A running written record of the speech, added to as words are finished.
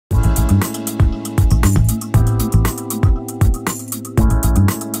In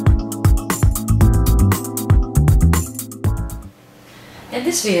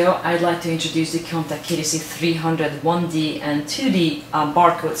this video, I'd like to introduce the Koamtac KDC 300 1D and 2D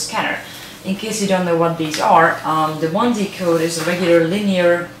barcode scanner. In case you don't know what these are, the 1D code is a regular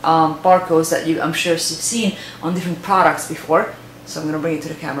linear barcodes that I'm sure you've seen on different products before. So I'm going to bring it to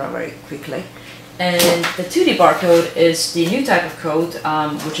the camera very quickly. And the 2D barcode is the new type of code,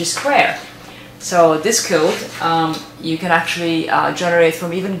 which is square. So this code you can actually generate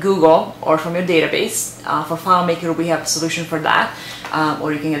from even Google or from your database. For FileMaker we have a solution for that,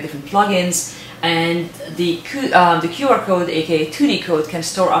 or you can get different plugins. And the QR code, aka 2D code, can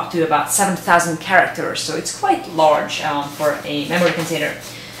store up to about 7,000 characters, so it's quite large for a memory container.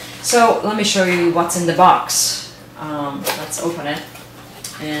 So let me show you what's in the box. Let's open it.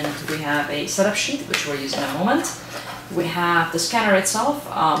 And we have a setup sheet, which we'll use in a moment. We have the scanner itself.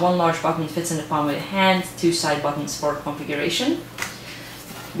 One large button fits in the palm of your hand, two side buttons for configuration.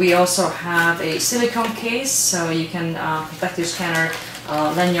 We also have a silicone case, so you can protect your scanner,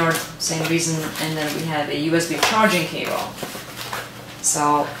 lanyard, same reason, and then we have a USB charging cable.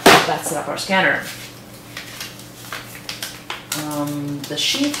 So that's set up our scanner. The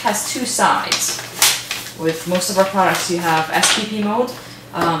sheet has two sides. With most of our products you have SPP mode.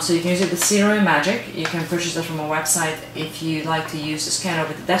 So you can use it with Zero and Magic. You can purchase that from a website if you like to use the scanner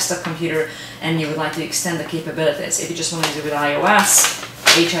with a desktop computer and you would like to extend the capabilities. If you just want to use it with iOS,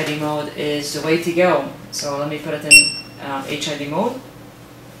 HID mode is the way to go. So let me put it in HID mode.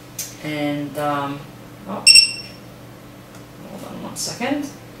 And, oh, hold on 1 second.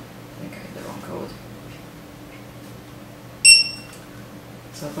 I think I hit the wrong code.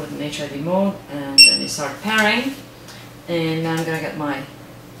 So I'll put it in HID mode and then you start pairing. And now I'm going to get my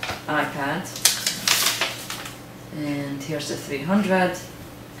iPad, and here's the 300,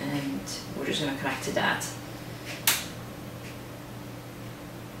 and we're just going to connect to that.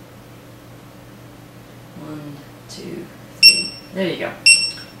 One, two, three. There you go.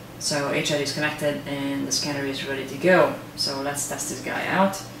 So HID is connected and the scanner is ready to go. So let's test this guy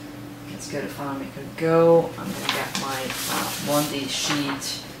out. Let's go to FileMaker Go. I'm going to get my 1D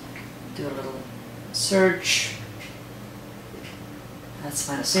sheet, do a little search. Let's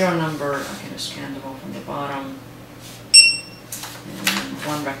find a serial number. I'm going to scan them all from the bottom. And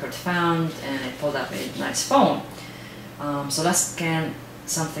one record found, and it pulled up a nice phone. So let's scan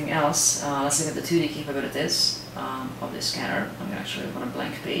something else. Let's look at the 2D capabilities of this scanner. I'm going to actually open a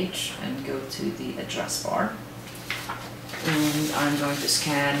blank page and go to the address bar. And I'm going to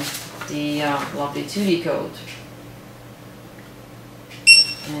scan the lovely 2D code.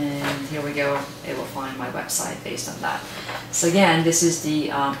 And here we go, it will find my website based on that. So again, this is the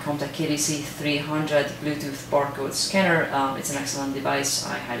Koamtac KDC 300 Bluetooth barcode scanner. It's an excellent device,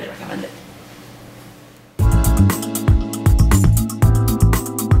 I highly recommend it.